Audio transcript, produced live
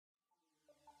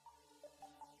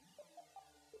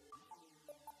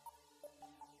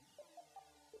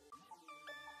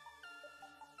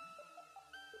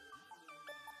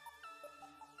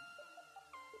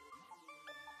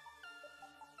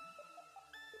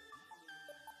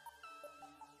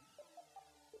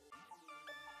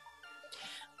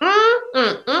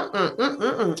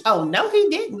Oh, no, he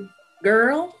didn't.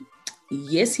 Girl,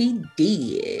 yes, he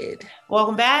did.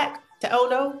 Welcome back to Oh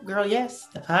No, Girl Yes,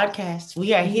 the podcast.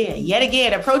 We are here yet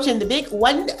again, approaching the big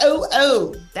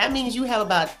 100. That means you have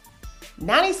about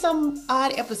 90 some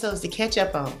odd episodes to catch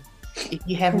up on if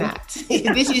you have not.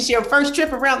 If this is your first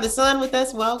trip around the sun with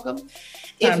us, welcome.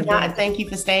 If not, thank you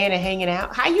for staying and hanging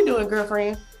out. How you doing,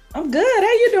 girlfriend? I'm good.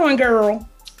 How you doing, girl?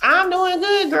 I'm doing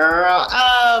good, girl.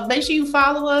 Make sure you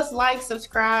follow us, like,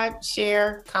 subscribe,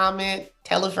 share, comment,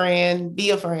 tell a friend,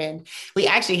 be a friend. We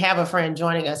actually have a friend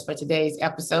joining us for today's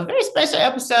episode. Very special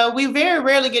episode. We very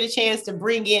rarely get a chance to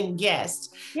bring in guests.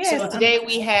 Yes. So today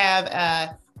we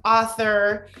have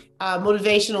author,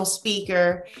 motivational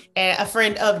speaker, and a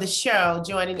friend of the show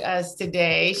joining us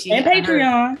today. And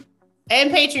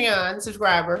Patreon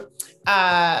subscriber.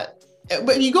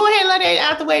 But you go ahead and let it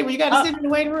out the way where you got to sit in the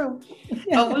waiting room.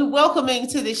 We're welcoming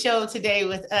to the show today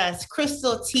with us,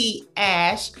 Crystal T.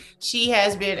 Ash. She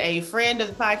has been a friend of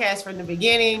the podcast from the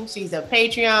beginning. She's a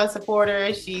Patreon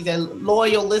supporter. She's a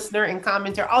loyal listener and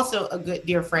commenter, also a good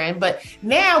dear friend. But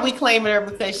now we claim her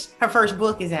because her first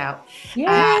book is out.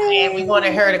 And we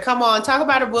wanted her to come on, talk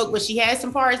about her book, but she has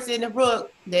some parts in the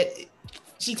book that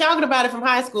she's talking about it from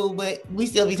high school, but we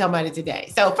still be talking about it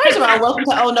today. So first of all, welcome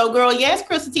to Oh No Girl Yes,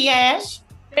 Crystal T. Ash.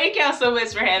 Thank y'all so much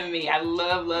for having me. I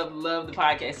love the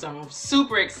podcast. So I'm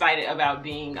super excited about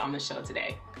being on the show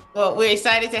today. Well, we're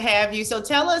excited to have you. So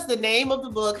tell us the name of the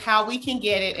book, how we can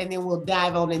get it, and then we'll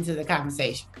dive on into the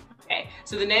conversation. Okay,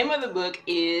 so the name of the book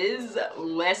is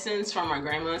Lessons from My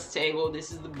Grandma's Table.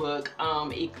 This is the book.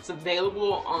 It's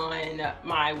available on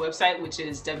my website, which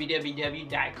is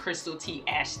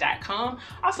www.crystaltash.com.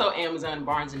 Also Amazon,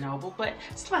 Barnes & Noble, but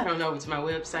slide on over to my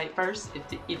website first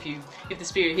if the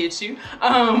spirit hits you.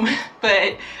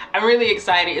 But I'm really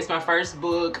excited. It's my first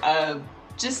book.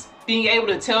 Just being able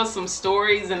to tell some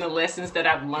stories and the lessons that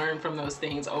I've learned from those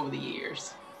things over the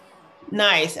years.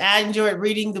 Nice. I enjoyed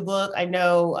reading the book. I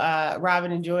know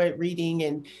Robin enjoyed reading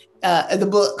and the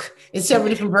book in several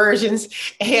different versions.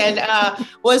 And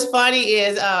what's funny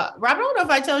is, Robin, I don't know if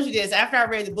I told you this. After I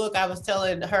read the book, I was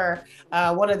telling her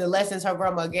one of the lessons her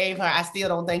grandma gave her. I still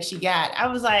don't think she got. I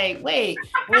was like, wait,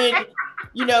 when,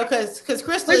 because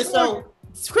Crystal is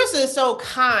so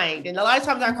kind. And a lot of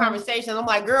times our conversations, I'm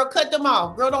like, girl, cut them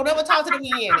off. Girl, don't ever talk to them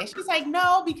again. And she's like,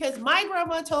 no, because my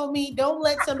grandma told me, don't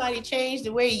let somebody change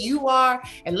the way you are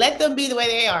and let them be the way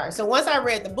they are. So once I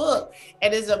read the book,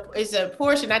 and it's a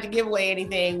portion, not to give away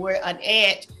anything, where an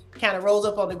aunt kind of rolls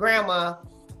up on the grandma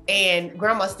and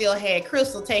grandma still had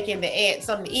Crystal taking the aunt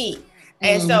something to eat.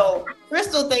 And so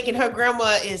Crystal thinking her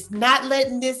grandma is not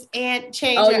letting this aunt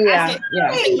change her. I said,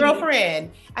 hey, girlfriend,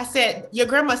 I said, your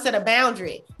grandma set a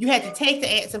boundary. You had to take the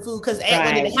aunt some food because the aunt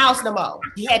wasn't in the house no more.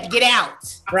 You had to get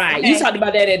out. Right. Okay? You talked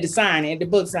about that at the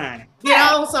book signing. Get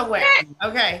on somewhere.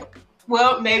 Okay.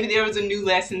 Well, maybe there was a new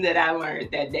lesson that I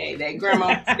learned that day, that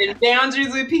grandma set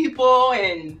boundaries with people,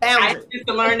 and I just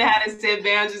to learn how to set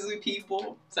boundaries with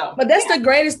people. So, but that's the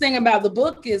greatest thing about the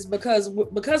book is because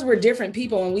we're different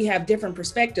people and we have different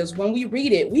perspectives. When we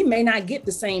read it, we may not get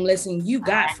the same lesson you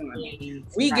got from it.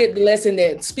 We get the lesson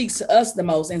that speaks to us the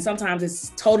most, and sometimes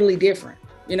it's totally different,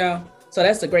 So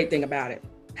that's the great thing about it.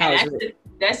 How it's written.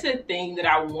 That's the thing that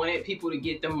I wanted people to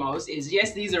get the most is,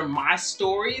 yes, these are my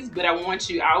stories, but I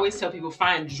always tell people,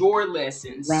 find your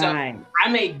lessons. Right. So I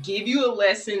may give you a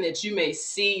lesson that you may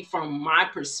see from my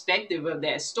perspective of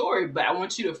that story, but I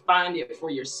want you to find it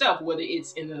for yourself, whether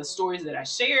it's in the stories that I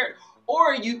shared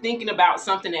or you thinking about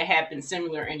something that happened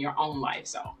similar in your own life.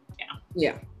 So,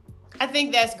 yeah. I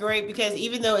think that's great because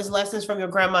even though it's lessons from your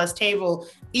grandma's table,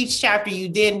 each chapter you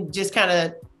did just kind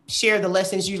of share the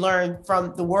lessons you learned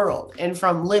from the world and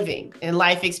from living and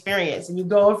life experience. And you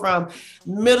go from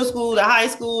middle school to high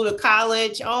school to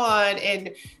college on,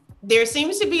 and there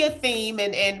seems to be a theme,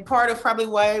 and part of probably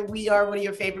why we are one of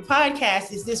your favorite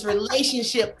podcasts is this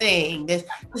relationship thing, this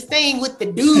thing with the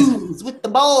dudes, with the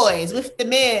boys, with the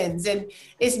men's. And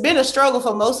it's been a struggle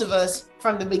for most of us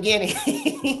from the beginning.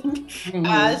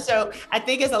 So I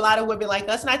think it's a lot of women like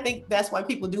us. And I think that's why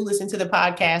people do listen to the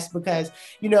podcast, because,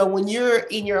 when you're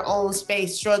in your own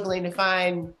space struggling to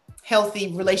find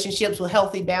healthy relationships with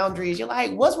healthy boundaries, you're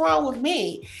like, what's wrong with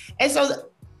me? And so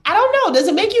I don't know. Does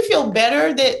it make you feel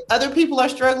better that other people are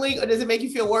struggling, or does it make you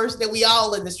feel worse that we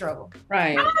all in the struggle?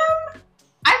 Right.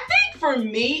 I think for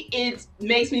me, it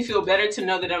makes me feel better to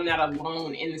know that I'm not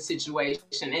alone in the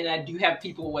situation. And I do have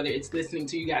people, whether it's listening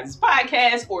to you guys'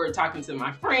 podcast or talking to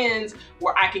my friends,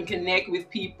 where I can connect with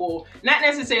people, not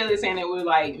necessarily saying that we're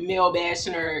like male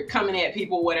bashing or coming at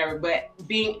people, whatever, but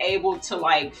being able to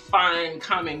like find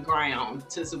common ground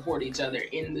to support each other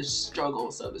in the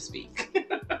struggle, so to speak.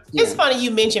 It's funny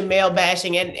you mentioned male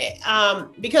bashing, and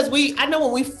because I know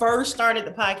when we first started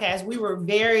the podcast, we were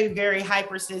very, very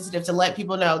hypersensitive to let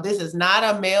people know this is not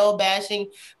a male bashing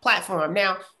platform.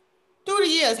 Now, through the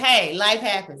years, hey, life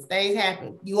happens, things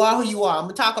happen. You are who you are. I'm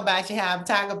gonna talk about you how I'm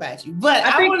talking about you. But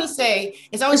I want to say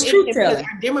it's always interesting because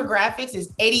our demographics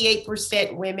is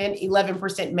 88% women,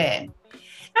 11% men.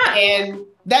 And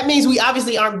that means we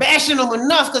obviously aren't bashing them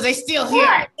enough because they still here.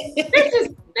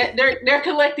 Right. They're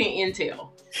collecting intel.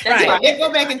 That's right. They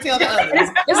go back and tell the others.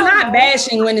 It's not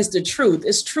bashing when it's the truth.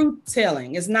 It's truth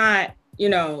telling. It's not,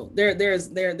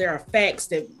 there are facts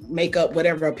that make up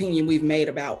whatever opinion we've made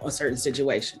about a certain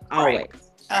situation. Always.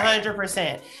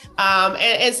 100%.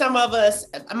 And some of us,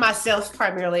 myself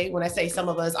primarily, when I say some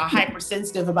of us, are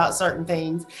hypersensitive about certain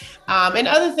things. And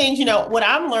other things, what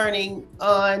I'm learning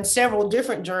on several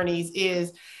different journeys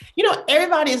is,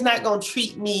 everybody is not going to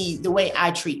treat me the way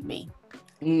I treat me.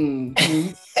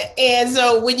 Mm-hmm. And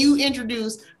so when you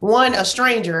introduce a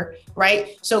stranger,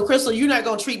 right? So Crystal, you're not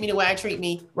going to treat me the way I treat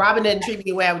me. Robin doesn't treat me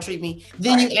the way I would treat me.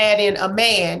 Then you add in a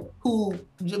man who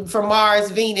from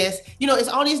Mars, Venus, it's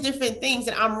all these different things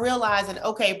that I'm realizing,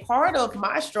 okay, part of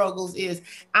my struggles is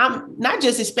I'm not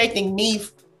just expecting me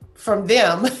from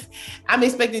them. I'm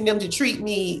expecting them to treat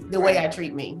me the way I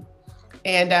treat me.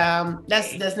 And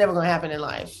that's never going to happen in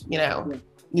life,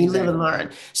 You live and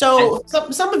learn. So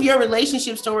some of your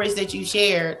relationship stories that you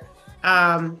shared,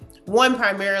 one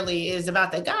primarily is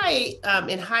about the guy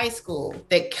in high school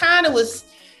that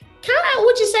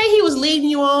would you say he was leading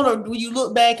you on, or do you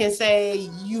look back and say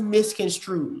you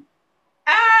misconstrued?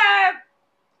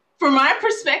 From my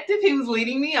perspective, he was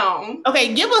leading me on.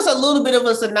 Okay, give us a little bit of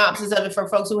a synopsis of it for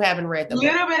folks who haven't read the book. A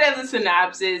little bit of the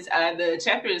synopsis. The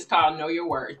chapter is called Know Your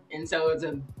Worth. And so it's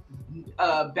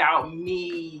about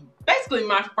me, basically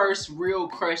my first real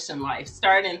crush in life.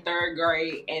 Started in 3rd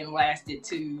grade and lasted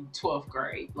to 12th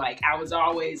grade. Like, I was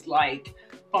always like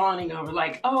fawning over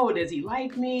like, oh, does he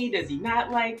like me? Does he not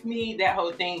like me? That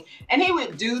whole thing. And he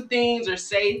would do things or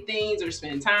say things or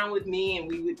spend time with me, and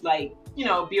we would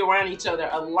be around each other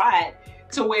a lot,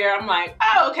 to where I'm like,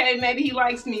 oh, okay, maybe he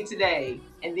likes me today.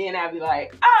 And then I'd be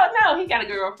like, oh no, he got a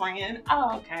girlfriend.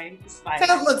 Oh, okay. It's like,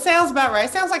 sounds about right.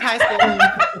 Sounds like high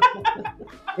school.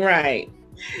 Right.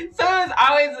 So it was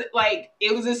always like,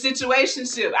 it was a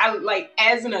situationship. I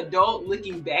as an adult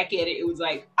looking back at it, it was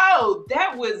like, oh,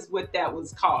 that was what that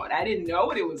was called. I didn't know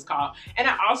what it was called. And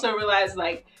I also realized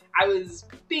I was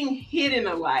being hidden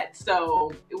a lot.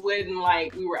 So it wasn't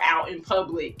like we were out in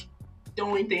public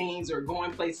doing things or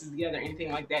going places together,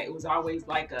 anything like that. It was always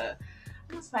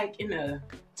almost like in the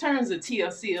terms of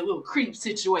TLC, a little creep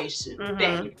situation.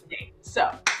 Mm-hmm.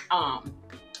 So,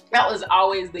 that was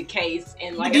always the case.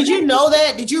 And did you know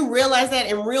that? Did you realize that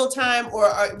in real time, or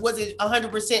was it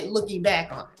 100% looking back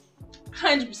on it?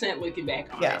 100% looking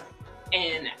back on it.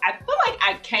 And I feel like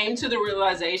I came to the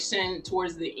realization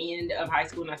towards the end of high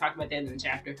school, and I talked about that in the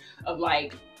chapter, of I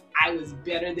was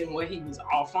better than what he was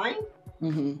offering.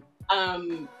 Mm-hmm.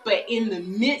 But in the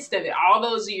midst of it, all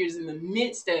those years in the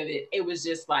midst of it, it was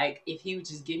just like, if he would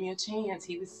just give me a chance,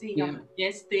 he would see I'm the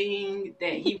best thing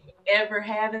that he would ever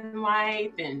have in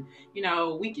life. And,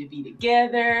 we could be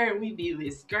together and we'd be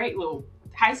this great little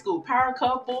high school power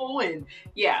couple. And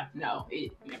no,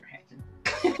 it never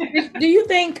happened. Do you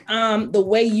think the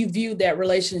way you viewed that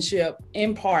relationship,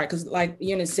 in part, because like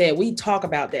Eunice said, we talk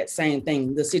about that same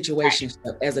thing, the situation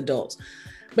as adults,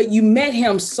 but you met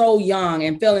him so young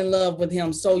and fell in love with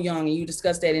him so young, and you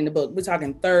discussed that in the book. We're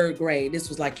talking 3rd grade. This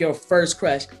was like your first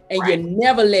crush, and you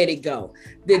never let it go.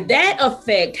 Did that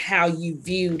affect how you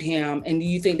viewed him? And do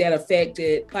you think that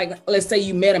affected, let's say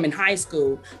you met him in high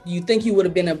school, do you think you would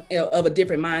have been of a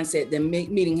different mindset than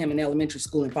meeting him in elementary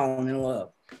school and falling in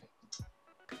love?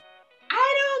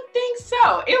 I don't think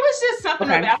so. It was just something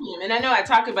about him. And I know I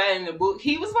talk about it in the book.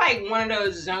 He was like one of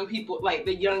those young people, like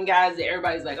the young guys that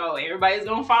everybody's like, oh, everybody's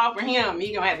going to fall for him.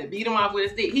 He going to have to beat him off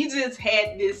with a stick. He just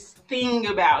had this thing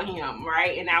about him,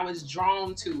 right? And I was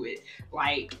drawn to it.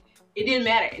 It didn't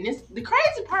matter. And the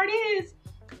crazy part is,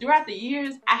 throughout the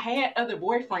years, I had other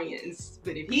boyfriends.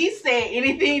 But if he said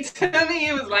anything to me,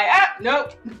 it was like,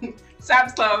 nope.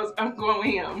 Shop's closed. I'm going with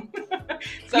him.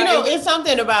 So it's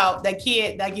something about that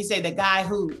kid, like you say, the guy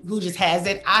who just has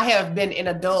it. I have been an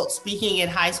adult speaking in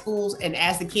high schools, and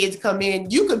as the kids come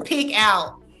in, you can pick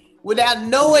out without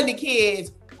knowing the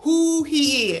kids who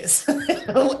he is.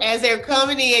 As they're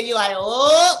coming in, you're like,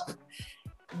 oh,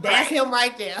 that's him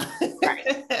right there.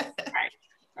 Right.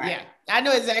 Yeah, I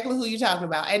know exactly who you're talking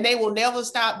about, and they will never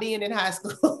stop being in high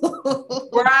school.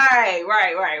 Right.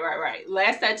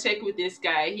 Last I checked with this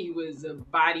guy, he was a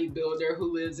bodybuilder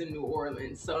who lives in New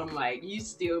Orleans. So I'm like, you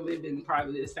still living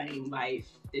probably the same life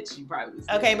that you probably was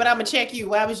okay, but I'm gonna check you.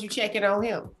 Why was you checking on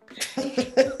him?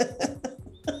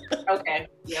 Okay.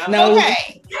 Yeah. No.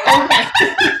 Okay.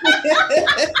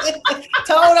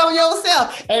 Told on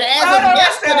yourself. And as of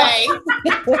yesterday,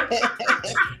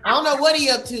 I don't know what he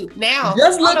up to now.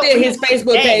 Just looked at his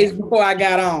Facebook page before I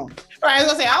got on. Right, I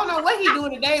was gonna say, I don't know what he's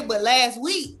doing today, but last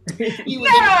week he was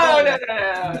no.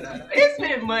 It's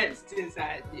been months since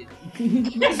I did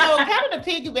it. So kind of to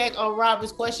piggyback on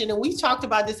Robert's question, and we talked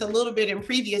about this a little bit in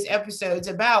previous episodes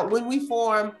about when we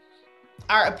form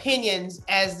our opinions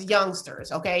as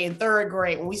youngsters, okay, in third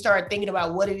grade, when we start thinking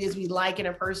about what it is we like in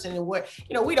a person and what,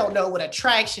 we don't know what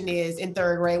attraction is in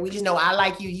third grade. We just know I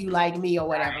like you, you like me, or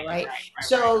whatever, right?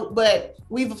 So, but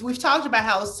we've talked about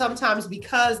how sometimes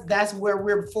because that's where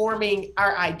we're forming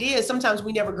our ideas, sometimes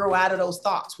we never grow out of those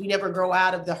thoughts. We never grow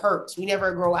out of the hurts. We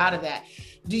never grow out of that.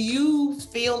 Do you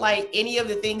feel like any of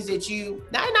the things that you,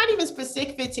 not even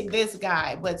specific to this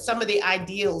guy, but some of the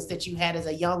ideals that you had as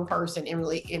a young person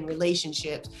in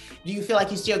relationships, do you feel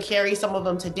like you still carry some of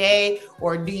them today?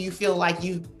 Or do you feel like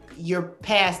you're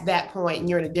past that point and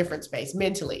you're in a different space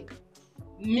mentally?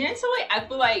 Mentally, I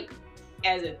feel like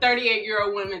as a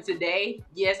 38-year-old woman today,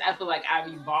 yes, I feel like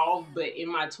I've evolved, but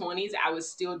in my 20s, I was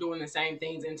still doing the same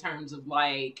things in terms of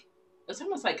like, it's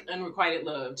almost like unrequited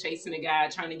love, chasing a guy,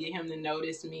 trying to get him to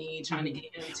notice me, trying to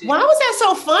get him to. Why was that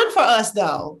so fun for us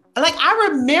though? Like, I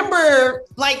remember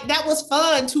like that was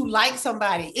fun to like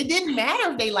somebody. It didn't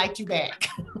matter if they liked you back.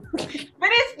 But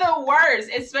it's the worst,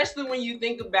 especially when you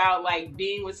think about like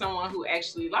being with someone who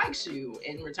actually likes you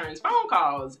and returns phone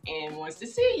calls and wants to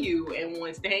see you and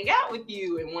wants to hang out with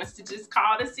you and wants to just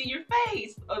call to see your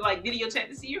face or like video chat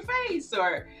to see your face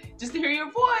or just to hear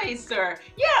your voice or,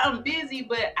 yeah, I'm busy,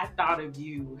 but I thought of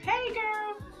you. Hey,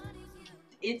 girl.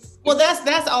 Well,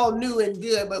 that's all new and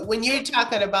good. But when you're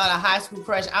talking about a high school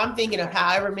crush, I'm thinking of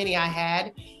however many I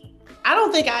had. I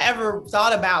don't think I ever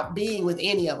thought about being with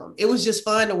any of them. It was just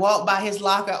fun to walk by his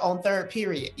locker on third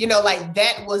period. Like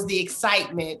that was the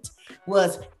excitement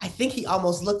I think he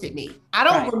almost looked at me. I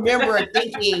don't remember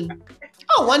thinking,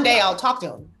 oh, one day I'll talk to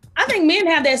him. I think men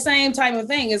have that same type of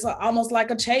thing. It's almost like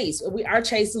a chase. Our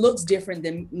chase looks different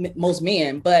than most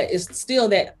men, but it's still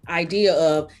that idea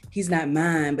of he's not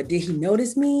mine, but did he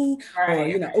notice me?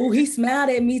 Right. Or, oh, he smiled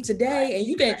at me today. And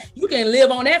you can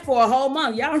live on that for a whole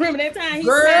month. Y'all remember that time he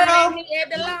smiled at me at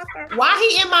the locker? Why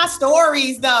he in my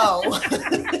stories though?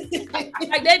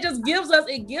 Like that just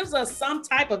gives us some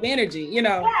type of energy,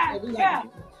 Yeah.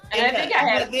 And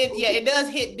I think it does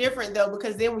hit different though,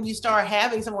 because then when you start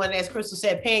having someone, as Crystal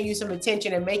said, paying you some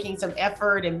attention and making some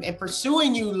effort and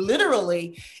pursuing you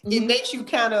literally, it makes you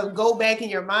kind of go back in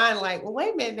your mind like, well,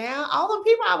 wait a minute now, all the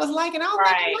people I was liking, I don't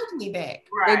think they liked me back.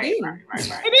 Right. They didn't.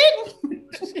 Right.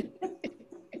 They didn't.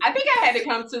 I think I had to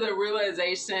come to the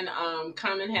realization,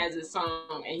 Common has a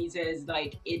song and he says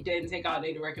like, it doesn't take all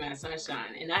day to recognize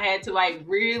sunshine. And I had to like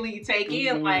really take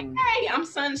in like, hey, I'm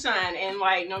sunshine. And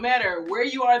like, no matter where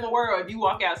you are in the world, if you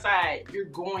walk outside, you're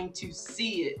going to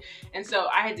see it. And so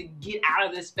I had to get out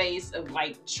of the space of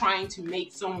like trying to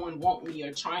make someone want me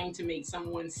or trying to make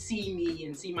someone see me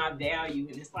and see my value.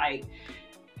 And it's like,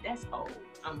 that's old.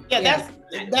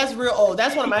 That's real old.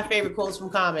 That's one of my favorite quotes from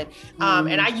Common.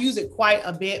 And I use it quite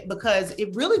a bit because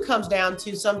it really comes down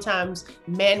to sometimes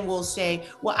men will say,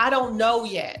 well, I don't know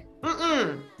yet.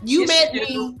 You met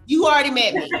me. You already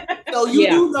met me. So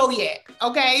you do know yet.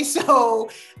 Okay. So,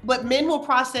 but men will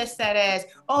process that as,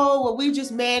 oh, well, we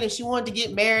just met and she wanted to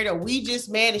get married, or we just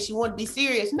met and she wanted to be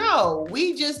serious. No,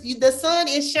 the sun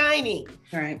is shining.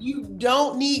 Right. You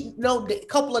don't need a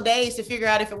couple of days to figure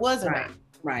out if it was or not.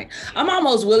 Right. I'm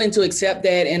almost willing to accept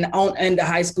that in the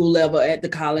high school level, at the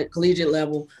collegiate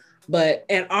level. But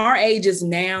at our ages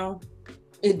now,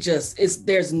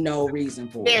 there's no reason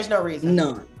for it. There's no reason.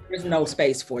 None. There's no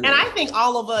space for that. And I think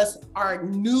all of us are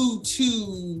new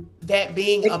to that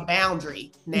being a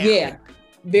boundary now. Yeah,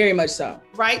 very much so.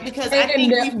 Right? Because I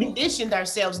think we've conditioned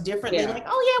ourselves differently. Like,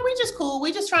 oh yeah, we're just cool.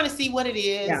 We're just trying to see what it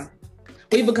is. Yeah.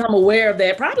 We've become aware of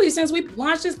that probably since we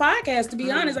launched this podcast, to be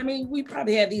honest. I mean, we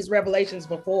probably had these revelations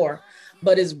before,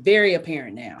 but it's very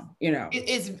apparent now,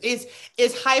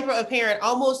 It's hyper apparent,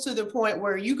 almost to the point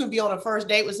where you can be on a first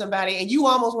date with somebody and you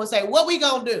almost want to say, what we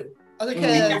gonna do?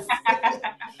 Because,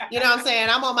 you know what I'm saying?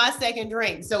 I'm on my second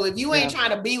drink. So if you ain't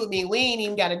trying to be with me, we ain't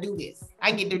even got to do this.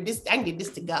 I can get this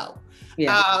to go.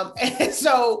 Yeah.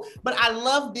 But I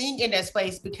love being in that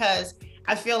space because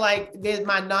I feel like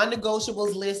my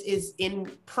non-negotiables list is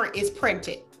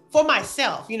printed. for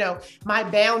myself. You know, my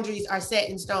boundaries are set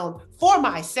in stone for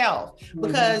myself,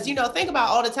 because, you know, think about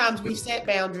all the times we've set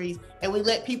boundaries and we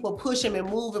let people push them and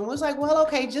move, and we was like, well,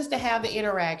 okay, just to have the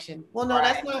interaction. Well, no,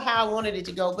 that's not how I wanted it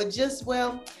to go, but just,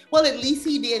 well, at least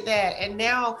he did that. And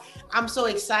now I'm so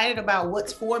excited about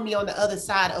what's for me on the other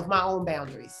side of my own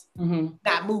boundaries,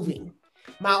 not moving.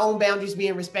 My own boundaries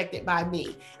being respected by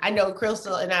me. I know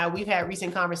Crystal and I, we've had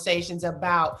recent conversations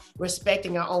about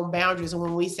respecting our own boundaries. And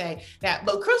when we say that,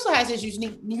 but Crystal has this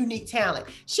unique talent.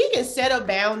 She can set a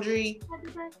boundary.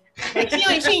 Like she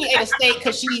ain't ate a steak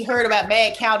because she heard about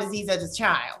mad cow disease as a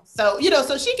child. So, you know,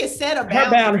 so she can set a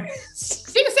boundary.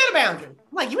 She can set a boundary.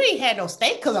 I'm like, you ain't had no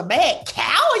steak because of mad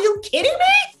cow? Are you kidding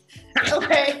me?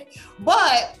 Okay.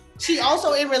 But she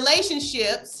also, in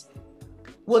relationships,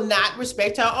 will not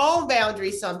respect her own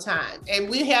boundaries sometimes. And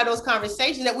we have those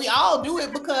conversations that we all do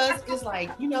it, because it's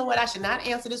like, you know what, I should not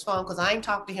answer this phone because I ain't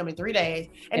talked to him in 3 days.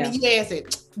 And then you answer,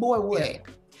 boy, would.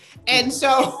 And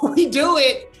so we do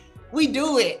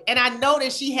it. And I know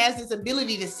that she has this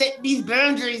ability to set these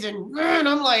boundaries, and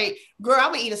I'm like, girl,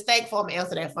 I'm gonna eat a steak before I'm gonna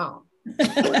answer that phone.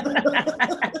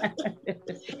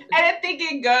 And I think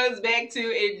it goes back to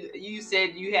it. You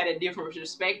said you had a different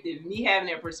perspective. Me having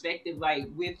that perspective, like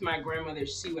with my grandmother,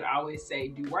 she would always say,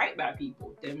 do right by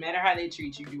people. Doesn't matter how they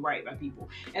treat you, do right by people.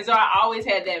 And so I always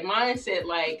had that mindset,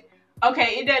 like,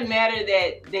 okay, it doesn't matter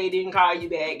that they didn't call you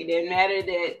back. It doesn't matter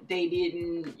that they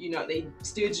didn't, you know, they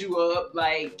stood you up.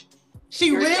 Like,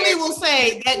 she really will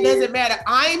say, that doesn't matter.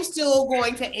 I'm still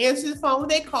going to answer the phone when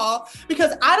they call,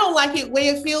 because I don't like it way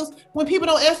it feels when people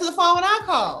don't answer the phone when I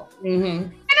call. And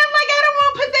I'm like, I don't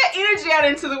want to put that energy out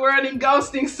into the world and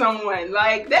ghosting someone.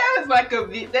 Like, that was like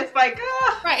that's like,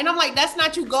 Right. And I'm like, that's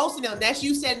not you ghosting them. That's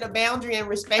you setting a boundary and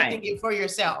respecting it for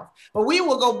yourself. But we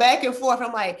will go back and forth.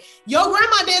 I'm like, your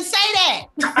grandma didn't say that.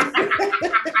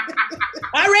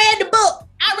 I read the book.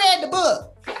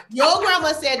 Your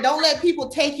grandma said, don't let people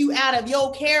take you out of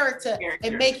your character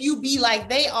and make you be like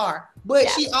they are. But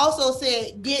she also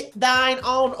said, get thine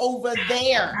on over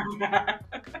there.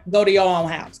 Go to your own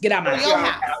house. Get out of my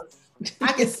house.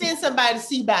 I can send somebody to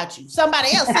see about you.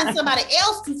 Somebody else, send somebody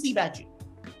else to see about you.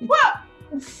 Well,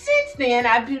 since then,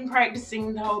 I've been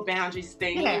practicing the whole boundaries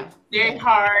thing. Very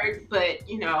hard, but,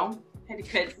 you know, had to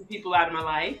cut some people out of my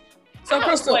life. So,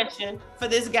 Crystal, question for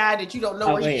this guy that you don't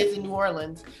know where he is in New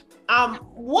Orleans.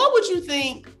 What would you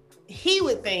think he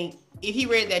would think if he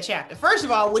read that chapter? First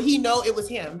of all, would he know it was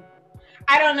him?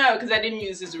 I don't know, because I didn't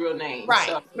use his real name. Right.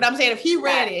 So. But I'm saying, if he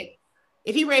read it,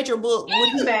 if he read your book, would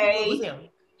he know it was him?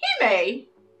 He may.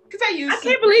 Because I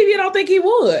can't believe you don't think he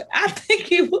would. I think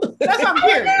he would. That's what I'm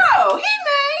hearing. No, he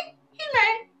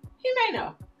may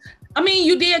know. I mean,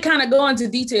 you did kind of go into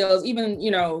details, even,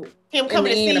 you know, him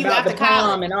coming to see you about the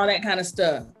prom and all that kind of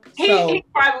stuff. He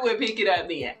probably would pick it up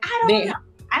then.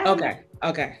 I don't know.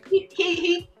 Okay.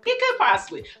 He could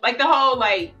possibly, like, the whole,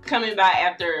 like, coming by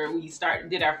after we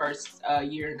did our first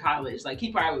year in college. Like,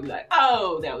 he probably would be like,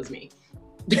 oh, that was me.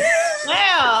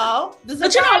 Well,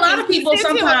 but you know, a lot of people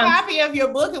sometimes a copy of your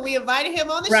book, and we invited him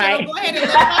on the show. Go ahead and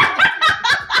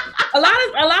a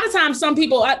lot of times, some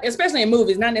people, especially in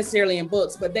movies, not necessarily in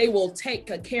books, but they will take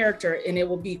a character and it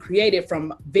will be created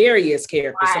from various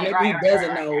characters. So maybe he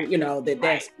doesn't know, you know,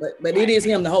 that's, but it is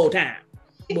him the whole time.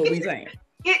 What we saying?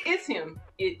 It's him.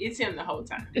 It's him the whole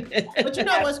time. But you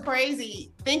know what's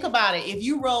crazy? Think about it. If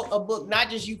you wrote a book, not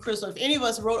just you, Crystal, if any of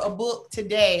us wrote a book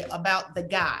today about the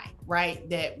guy, right,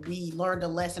 that we learned a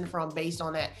lesson from based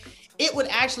on that, it would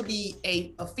actually be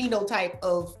a phenotype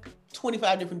of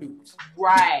 25 different dudes.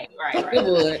 Right.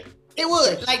 It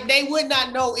would. Like, they would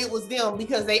not know it was them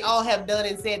because they all have done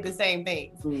and said the same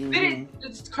thing. But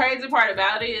it's crazy part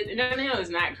about it. No, it's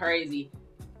not crazy.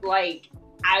 Like,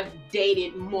 I've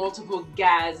dated multiple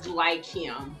guys like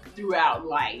him throughout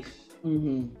life.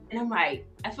 And I'm like,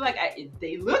 I feel like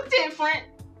they look different.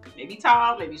 Maybe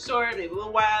tall, maybe short, maybe a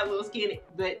little wide, a little skinny,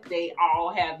 but they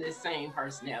all have the same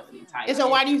personality type. And so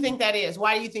why do you think that is?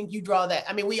 Why do you think you draw that?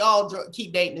 I mean, we all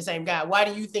keep dating the same guy. Why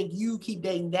do you think you keep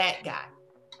dating that guy?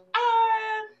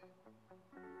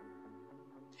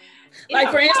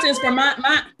 Like, for instance, for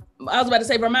I was about to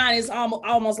say, for mine, it's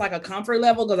almost like a comfort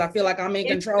level, because I feel like I'm in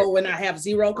control when I have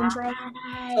zero control.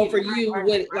 So for you,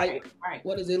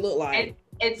 what does it look like?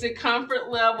 It's a comfort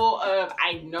level of,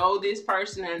 I know this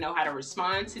person, I know how to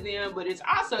respond to them, but it's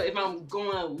also, if I'm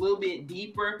going a little bit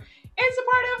deeper, it's a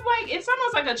part of, like, it's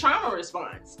almost like a trauma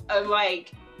response of,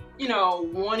 like, you know,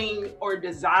 wanting or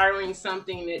desiring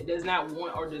something that does not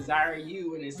want or desire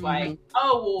you. And it's like,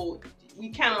 oh, well, we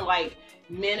kind of like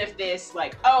manifest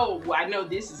like, oh, well, I know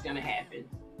this is going to happen.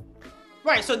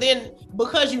 Right. So then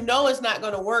because you know it's not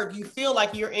going to work, you feel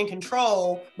like you're in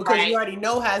control because you already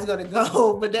know how it's going to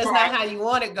go, but that's not how you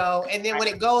want it to go. And then when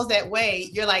it goes that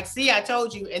way, you're like, see, I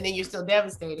told you. And then you're still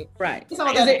devastated. Right. It's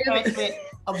all that attachment,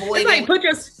 avoiding. It's like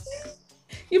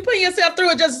you put yourself through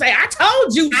it just to say, I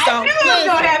told you so. I knew it was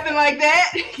going to happen like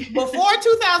that. Before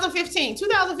 2015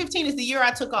 is the year I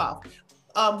took off.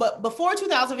 But before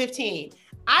 2015,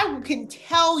 I can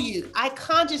tell you, I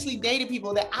consciously dated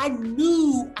people that I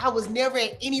knew I was never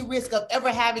at any risk of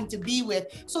ever having to be with.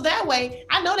 So that way,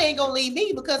 I know they ain't gonna leave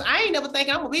me because I ain't never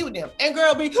thinking I'm gonna be with them. And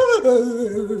girl be someone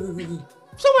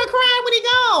crying when he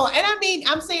gone. And I mean,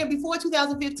 I'm saying before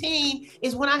 2015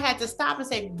 is when I had to stop and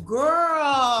say,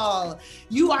 girl,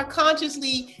 you are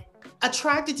consciously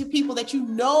attracted to people that you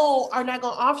know are not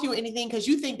gonna offer you anything because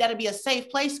you think that'll be a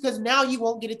safe place because now you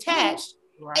won't get attached.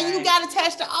 Right. And you got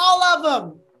attached to all of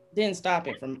them. Didn't stop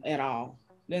it from happening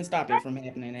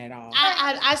at all.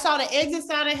 I saw the exit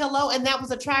sign and hello, and that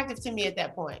was attractive to me at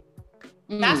that point.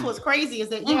 That's what's crazy is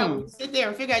that, you sit there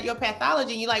and figure out your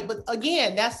pathology and you're like, but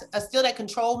again, that's still that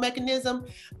control mechanism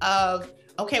of,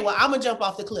 okay, well, I'm gonna jump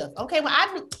off the cliff. Okay, well,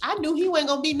 I knew he wasn't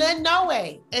gonna be nothing, no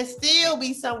way, and still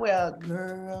be somewhere.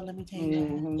 Girl, let me tell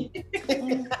you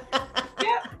that.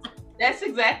 Yeah, that's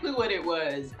exactly what it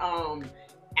was.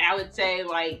 And I would say,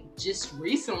 like, just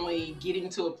recently getting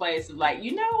to a place of like,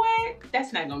 you know what?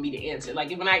 That's not gonna be the answer. Like,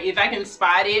 if I can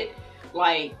spot it,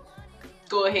 like,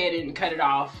 go ahead and cut it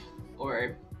off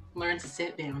or learn to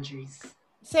set boundaries.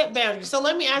 Set boundaries. So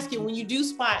let me ask you, when you do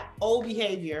spot old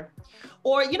behavior,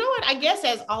 or you know what? I guess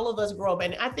as all of us grow up,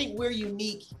 and I think we're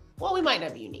unique. Well, we might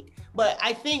not be unique, but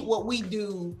I think what we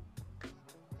do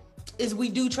is we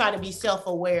do try to be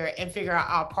self-aware and figure out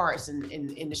our parts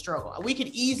in the struggle. We could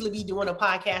easily be doing a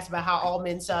podcast about how all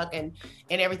men suck and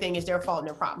everything is their fault and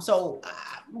their problem. So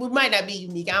we might not be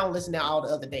unique. I don't listen to all the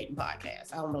other dating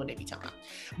podcasts. I don't know what they be talking about.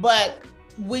 But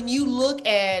when you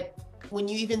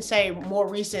even say more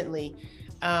recently,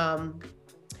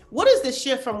 what is the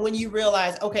shift from when you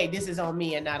realize, okay, this is on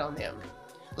me and not on them?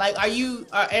 Like,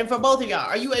 and for both of y'all,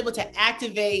 are you able to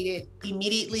activate it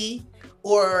immediately?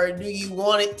 Or do you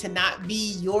want it to not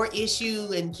be your issue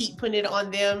and keep putting it on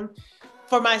them?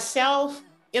 For myself,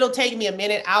 it'll take me a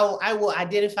minute. I will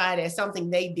identify it as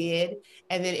something they did.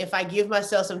 And then if I give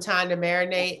myself some time to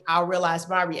marinate, I'll realize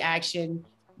my reaction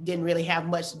didn't really have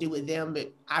much to do with them,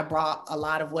 but I brought a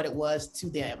lot of what it was to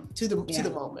them, to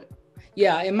the moment.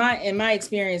 Yeah, in my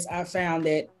experience, I found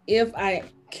that if I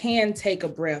can take a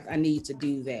breath, I need to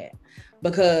do that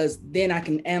because then I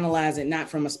can analyze it not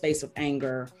from a space of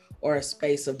anger or a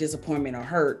space of disappointment or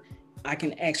hurt. I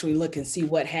can actually look and see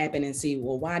what happened and see,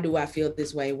 well, why do I feel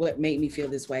this way? What made me feel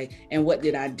this way? And what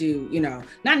did I do? You know,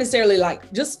 not necessarily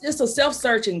like just a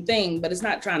self-searching thing, but it's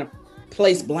not trying to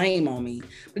place blame on me,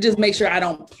 but just make sure I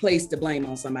don't place the blame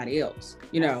on somebody else,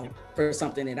 you know, for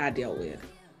something that I dealt with.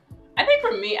 I think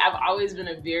for me, I've always been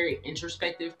a very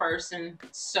introspective person.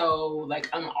 So like,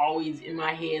 I'm always in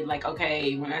my head, like,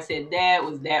 okay, when I said that,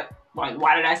 was that like,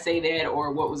 why did I say that?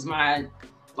 Or what was my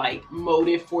like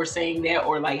motive for saying that,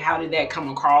 or like how did that come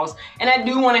across? And I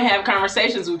do want to have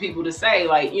conversations with people to say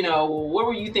like, you know, well, what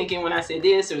were you thinking when I said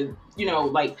this? Or, you know,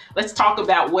 like, let's talk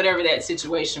about whatever that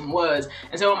situation was.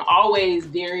 And so I'm always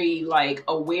very like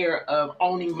aware of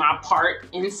owning my part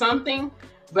in something,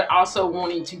 but also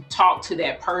wanting to talk to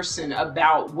that person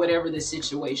about whatever the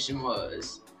situation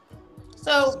was.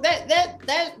 So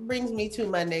that brings me to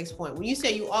my next point. When you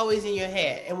say you always in your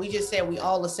head, and we just said we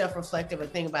all are self-reflective,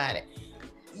 but think about it.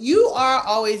 You are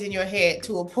always in your head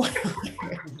to a point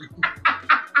where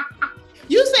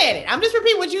you said it. I'm just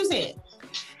repeating what you said.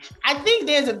 I think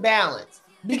there's a balance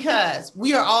because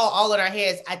we are all in our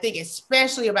heads. I think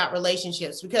especially about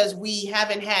relationships because we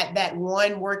haven't had that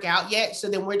one work out yet. So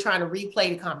then we're trying to replay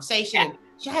the conversation. Yeah.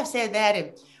 Should I have said that?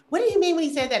 And what do you mean when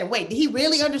he said that? And wait, did he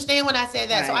really understand when I said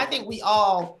that? Right. So I think we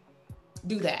all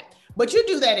do that. But you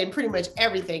do that in pretty much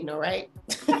everything though, right?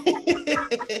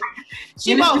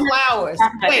 She bought flowers.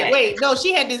 Wait. No,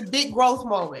 she had this big growth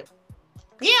moment.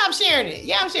 Yeah, I'm sharing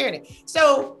it.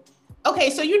 So, okay.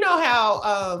 So you know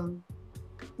how,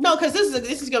 no, because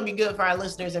this is going to be good for our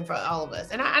listeners and for all of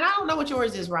us. And I don't know what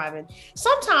yours is, Robin.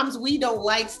 Sometimes we don't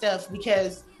like stuff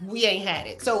because we ain't had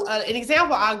it. So an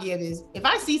example I'll give is if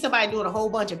I see somebody doing a whole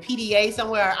bunch of PDA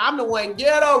somewhere, I'm the one,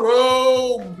 get a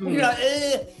room. Mm-hmm. You know,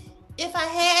 if I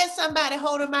had somebody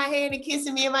holding my hand and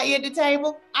kissing me in my ear at the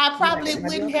table, I probably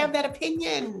wouldn't have that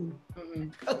opinion. Mm-hmm.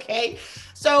 Okay.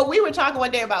 So we were talking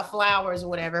one day about flowers or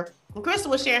whatever. And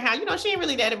Crystal was sharing how, you know, she ain't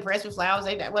really that impressed with flowers.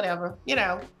 Ain't that, whatever, you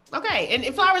know. Okay. And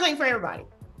flowers ain't for everybody.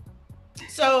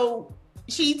 So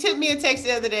she sent me a text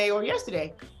the other day or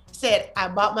yesterday said, I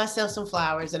bought myself some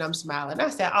flowers and I'm smiling. I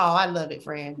said, oh, I love it,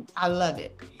 friend. I love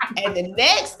it. And the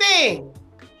next thing,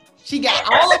 she got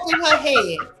all up in her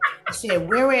head. I said,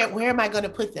 where am I going to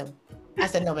put them? I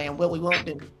said, no, man, what we won't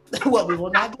do. What we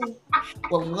will not do.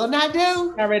 What we will not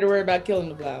do. Not ready to worry about killing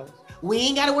the flowers. We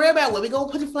ain't got to worry about where we going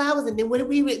to put the flowers. And then what do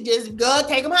we just go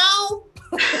take them home?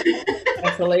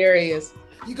 That's hilarious.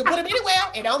 You can put them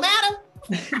anywhere. It don't matter.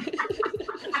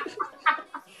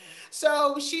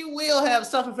 So she will have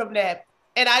suffered from that.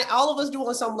 And all of us do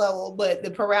on some level, but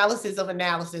the paralysis of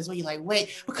analysis where you're like,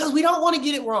 wait, because we don't want to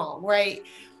get it wrong, right?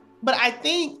 But I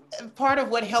think part of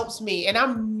what helps me, and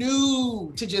I'm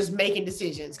new to just making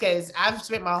decisions because I've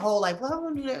spent my whole life, well, I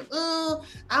don't do that.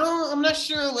 I'm not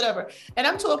sure, whatever. And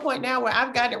I'm to a point now where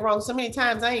I've gotten it wrong so many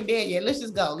times, I ain't dead yet. Let's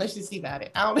just go. Let's just see about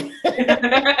it.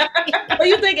 Well,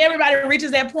 you think everybody reaches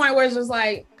that point where it's just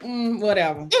like,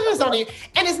 whatever. It's only,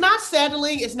 and it's not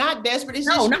settling. It's not desperate. It's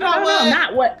just,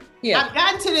 not what. Yeah. I've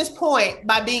gotten to this point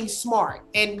by being smart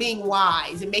and being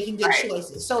wise and making good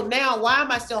choices. So now why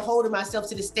am I still holding myself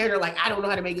to the standard like I don't know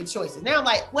how to make good choices? Now I'm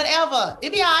like, whatever,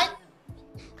 it'll be all right.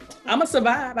 I'm gonna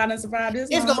survive. I didn't survive this.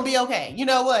 It's gonna be okay. You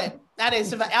know what? I didn't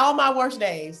survive all my worst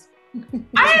days.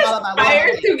 I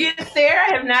aspire to get there.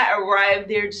 I have not arrived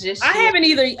there just yet. I haven't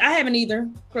either,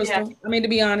 Crystal. Yeah. I mean, to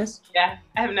be honest. Yeah,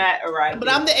 I have not arrived. But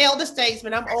I'm the elder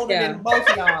statesman. I'm older than both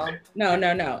of y'all. No.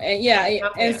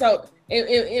 And so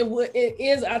it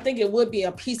is, I think it would be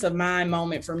a peace of mind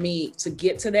moment for me to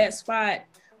get to that spot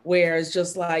where it's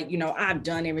just like, I've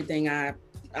done everything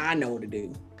I know to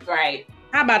do. Right.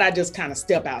 How about I just kind of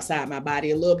step outside my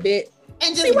body a little bit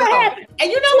and just see what happens?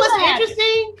 And you know what's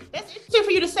interesting? It's interesting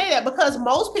for you to say that because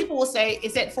most people will say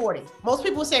it's at 40. Most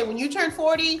people will say when you turn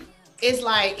 40, it's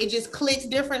like it just clicks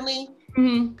differently.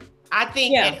 Mm-hmm. I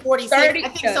think at 46, 30, I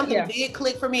think something did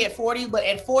click for me at 40, but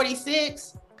at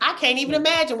 46, I can't even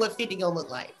imagine what 50 gonna look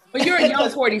like. But you're a young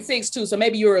 46 too, so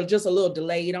maybe you're just a little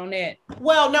delayed on that.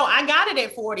 Well, no, I got it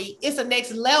at 40. It's a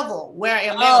next level where I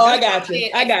am now. Oh, I got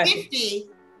you. 50,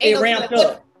 it ramped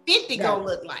up. 50 gonna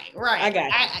look like, right? I got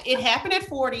it. It happened at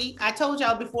 40. I told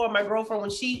y'all before, my girlfriend,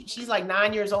 when she's like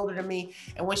 9 years older than me,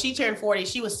 and when she turned 40,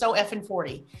 she was so effing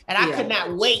 40, and I could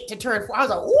not wait to turn 40. I was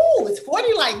like, ooh, it's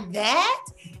 40 like that?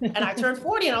 And I turned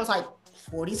 40, and I was like,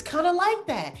 40's kind of like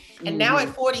that. And now at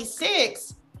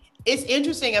 46, it's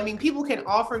interesting. I mean, people can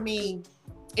offer me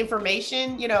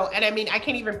information, and I mean, I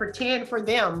can't even pretend for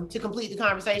them to complete the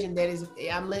conversation that is,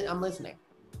 I'm listening.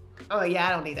 Oh yeah, I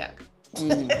don't need that.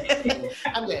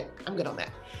 I'm good on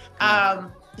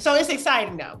that. So it's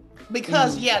exciting though,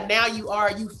 because now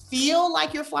you feel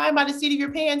like you're flying by the seat of your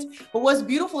pants, but what's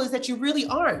beautiful is that you really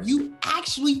aren't. You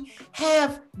actually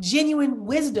have genuine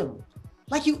wisdom.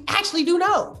 Like you actually do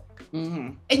know.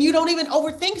 And you don't even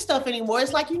overthink stuff anymore.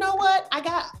 It's like, you know what? I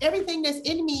got everything that's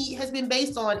in me has been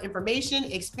based on information,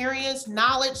 experience,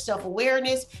 knowledge,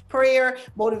 self-awareness, prayer,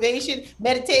 motivation,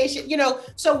 meditation,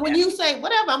 So when you say,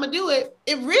 whatever, I'm gonna do it,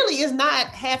 it really is not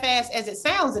half-assed as it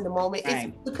sounds in the moment. Right.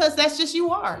 It's because that's just you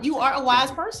are. You are a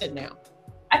wise person now.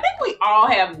 I think we all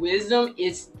have wisdom.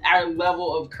 It's our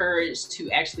level of courage to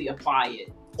actually apply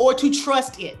it. Or to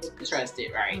trust it. Trust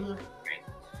it, right?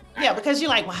 Yeah, because you're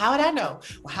like, well, how would I know?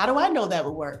 Well, how do I know that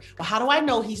would work? Well, how do I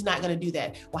know he's not going to do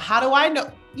that? Well, how do I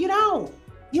know? You don't.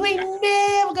 You ain't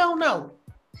never going to know.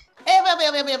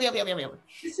 Ever.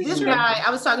 This guy,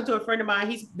 I was talking to a friend of mine.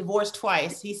 He's divorced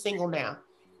twice. He's single now.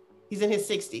 He's in his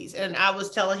 60s. And I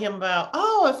was telling him about,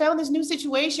 I found this new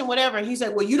situation, whatever. And he's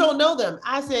like, well, you don't know them.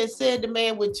 I said the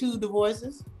man with 2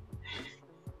 divorces.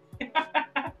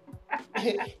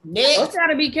 Next. Try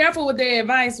to be careful with their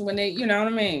advice when they, you know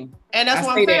what I mean? And that's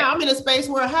what I'm saying. I'm in a space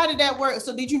where, how did that work?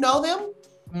 So did you know them?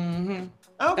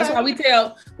 Okay. That's why we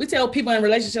tell people in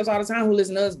relationships all the time who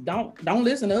listen to us, don't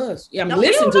listen to us. Yeah, I mean,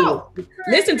 listen to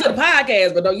the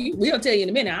podcast, but we'll tell you in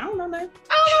a minute. I don't know that.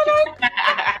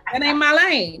 That ain't my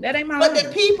lane. But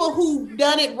the people who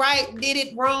done it right did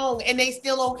it wrong, and they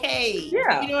still okay.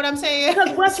 Yeah, you know what I'm saying?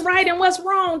 Because what's right and what's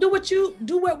wrong. Do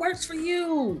what works for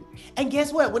you. And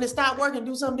guess what? When it stopped working,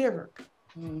 do something different.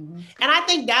 And I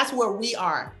think that's where we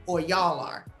are, or y'all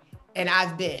are, and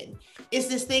I've been. It's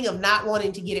this thing of not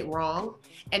wanting to get it wrong.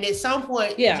 And at some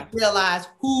point, you realize,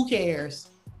 who cares?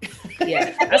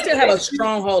 Yeah, I still have a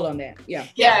strong hold on that. Yeah,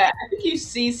 I think you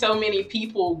see so many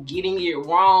people getting it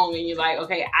wrong, and you're like,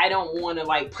 okay, I don't want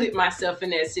to put myself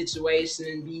in that situation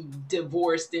and be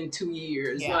divorced in 2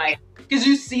 years, because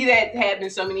you see that happen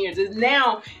so many years. And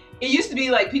now, it used to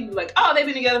be people oh, they've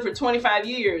been together for 25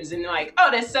 years, and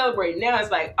they're celebrating. Now it's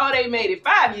they made it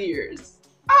 5 years.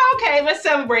 Oh, okay, let's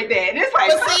celebrate that. And it's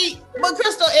but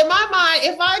Crystal, in my mind,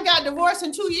 if I got divorced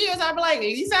in 2 years, I'd be like, at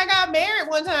least I got married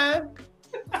one time.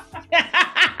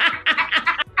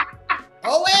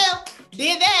 Oh well,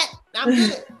 did that. I'm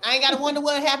good. I ain't got to wonder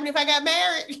what happened if I got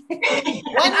married.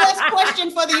 One less question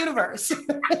for the universe.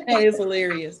 That is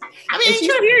hilarious. I mean,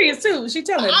 she's serious too. She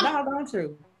telling the doggone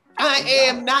truth. I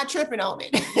am not tripping on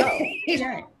it. No,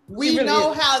 we really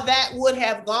know how that would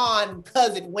have gone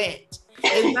because it went.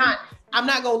 It's not. I'm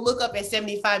not gonna look up at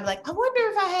 75 and be like, I wonder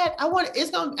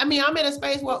if I'm in a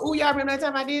space where, y'all remember that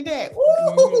time I did that?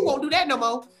 Won't do that no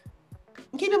more.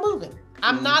 And keep it moving.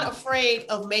 I'm not afraid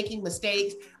of making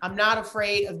mistakes. I'm not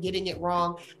afraid of getting it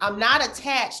wrong. I'm not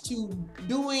attached to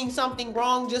doing something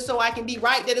wrong just so I can be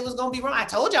right that it was gonna be wrong. I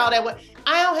told y'all that.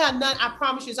 I don't have none. I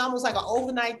promise you, it's almost like an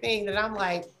overnight thing that I'm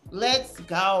like, let's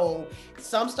go.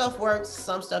 Some stuff works,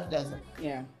 some stuff doesn't.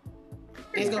 Yeah.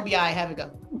 It's gonna be all right. Have it go.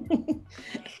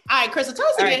 All right, Crystal, tell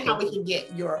us again how we can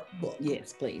get your book.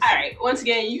 Yes, please. All right. Once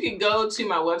again, you can go to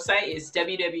my website. It's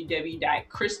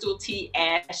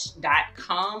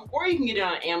www.crystaltash.com, or you can get it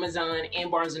on Amazon and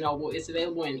Barnes & Noble. It's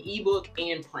available in ebook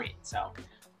and print. So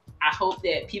I hope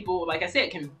that people, like I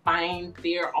said, can find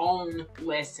their own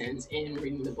lessons in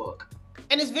reading the book.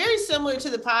 And it's very similar to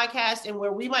the podcast, and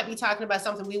where we might be talking about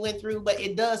something we went through, but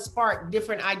it does spark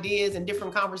different ideas and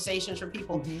different conversations from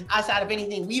people outside of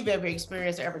anything we've ever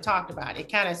experienced or ever talked about.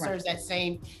 It kind of serves that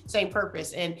same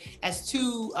purpose. And as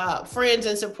two friends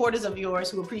and supporters of yours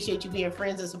who appreciate you being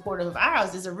friends and supporters of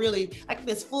ours, is a really like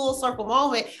this full circle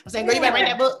moment. I'm saying, girl, you better write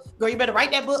that book. Girl, you better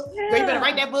write that book. Girl, you better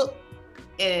write that book.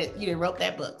 And you didn't wrote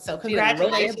that book. So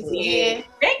congratulations again.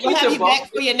 Thank you. We'll have you back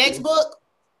for your next book.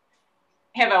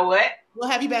 Have I what? We'll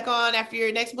have you back on after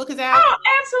your next book is out. Oh,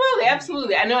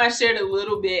 absolutely. I know I shared a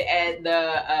little bit at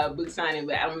the book signing,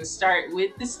 but I'm going to start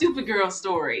with the Stupid Girl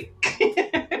story.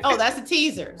 Oh, that's a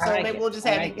teaser. So maybe we'll just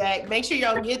have you back. Make sure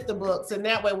y'all get the books. And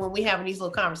that way, when we having these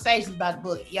little conversations about the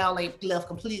book, y'all ain't left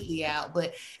completely out.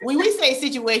 But when we say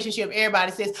situationship,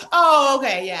 everybody says, oh,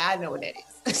 okay. Yeah, I know what that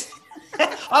is.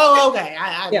 Oh, okay.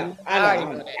 I already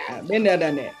know that. I've been there,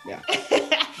 done that. Yeah.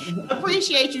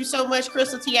 Appreciate you so much,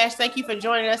 Crystal T. Ash. Thank you for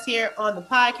joining us here on the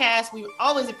podcast. We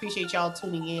always appreciate y'all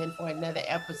tuning in for another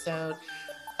episode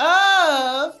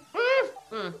of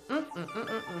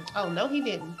Oh, no, he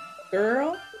didn't.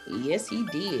 Girl, yes, he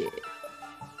did.